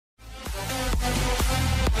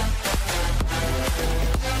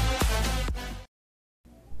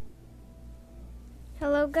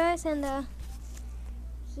Hello guys, and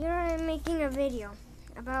here I am making a video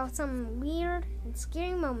about some weird and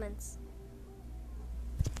scary moments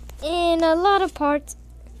in a lot of parts.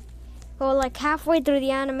 Well, like halfway through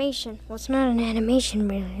the animation. Well, it's not an animation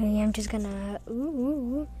really. I'm just gonna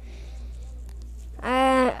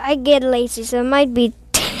I get lazy, so it might be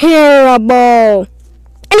terrible.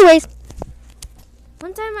 Anyways,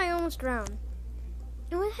 one time I almost drowned.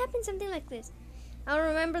 And what happened? Something like this. I don't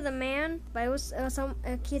remember the man, but it was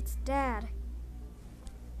a kid's dad.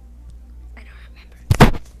 I don't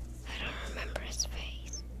remember his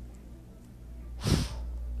face.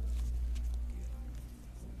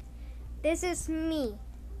 This is me.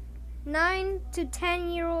 9 to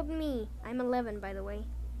 10-year-old me. I'm 11, by the way.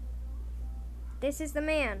 This is the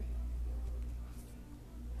man.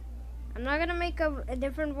 I'm not gonna make a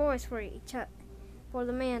different voice for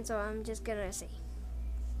the man, so I'm just gonna say.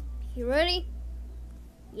 You ready?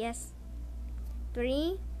 Yes.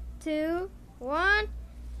 3, 2, 1.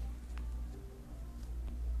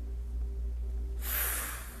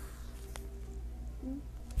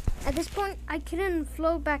 At this point, I couldn't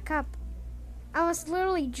float back up. I was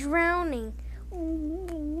literally drowning.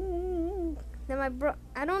 Then I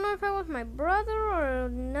don't know if it was my brother or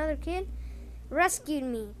another kid, rescued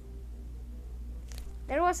me.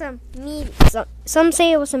 There was a meteor. Some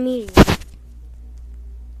say it was a meteor.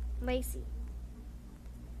 Lazy.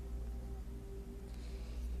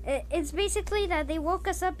 It's basically that they woke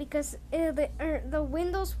us up because the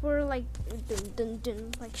windows were like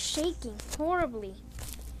like shaking horribly.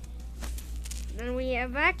 Then we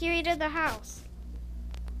evacuated the house.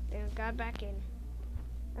 Then got back in.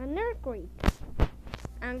 An earthquake.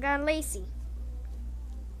 And got lazy.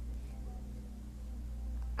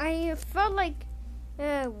 I felt like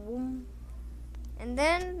and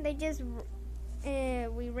then they just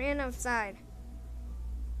we ran outside.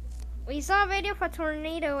 We saw a video of a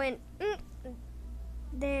tornado and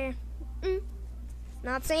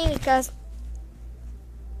not saying because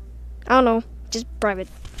I don't know, just private.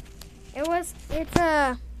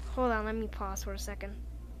 Hold on, let me pause for a second.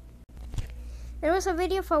 There was a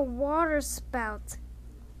video of a water spout.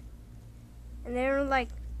 And they were like,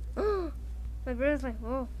 oh, my brother's like,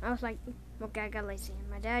 oh. I was like, okay, I got lazy. And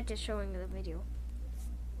my dad just showing the video.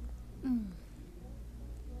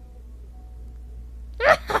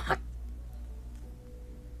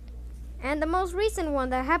 And the most recent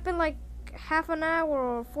one that happened like half an hour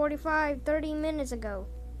or 30 minutes ago.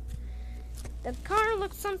 The car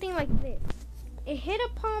looked something like this. It hit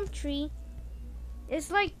a palm tree.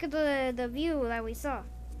 It's like the view that we saw.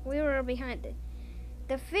 We were behind it.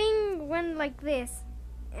 The thing went like this.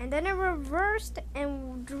 And then it reversed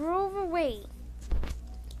and drove away.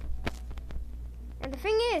 And the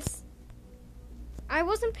thing is, I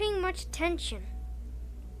wasn't paying much attention.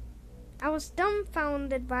 I was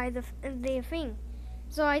dumbfounded by the thing.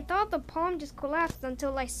 So I thought the palm just collapsed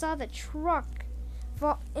until I saw the truck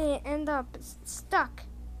end up stuck.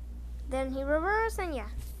 Then he reversed and yeah.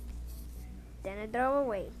 Then it drove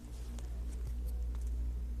away.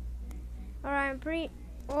 Alright,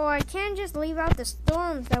 I can't just leave out the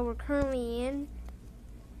storms that we're currently in.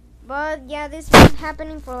 But yeah, this has been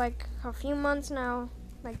happening for like a few months now.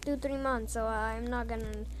 Like 2-3 months, so I'm not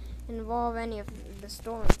gonna involve any of the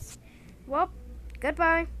storms. Well,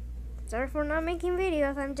 goodbye. Sorry for not making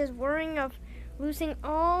videos. I'm just worrying of losing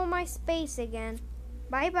all my space again.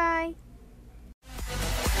 Bye-bye.